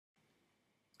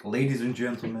Ladies and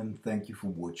gentlemen, thank you for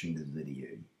watching this video.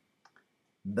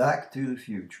 Back to the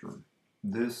future.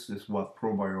 This is what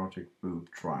Probiotic Group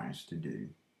tries to do.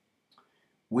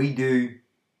 We do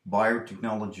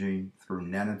biotechnology through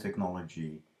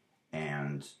nanotechnology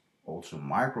and also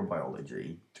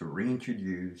microbiology to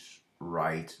reintroduce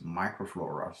right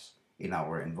microfloras in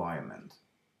our environment.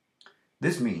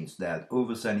 This means that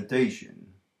over-sanitation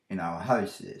in our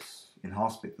houses, in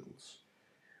hospitals,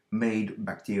 made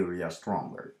bacteria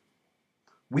stronger.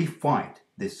 We fight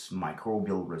this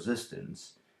microbial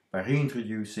resistance by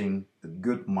reintroducing a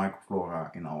good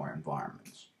microflora in our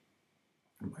environments.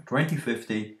 By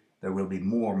 2050, there will be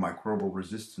more microbial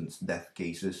resistance death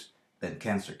cases than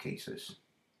cancer cases.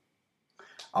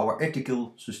 Our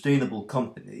ethical, sustainable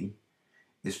company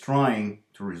is trying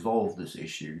to resolve this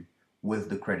issue with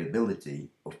the credibility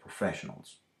of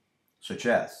professionals, such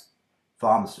as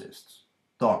pharmacists,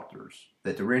 doctors,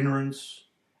 veterinarians,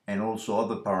 and also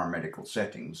other paramedical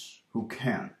settings who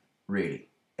can really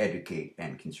educate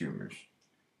end consumers.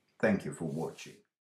 Thank you for watching.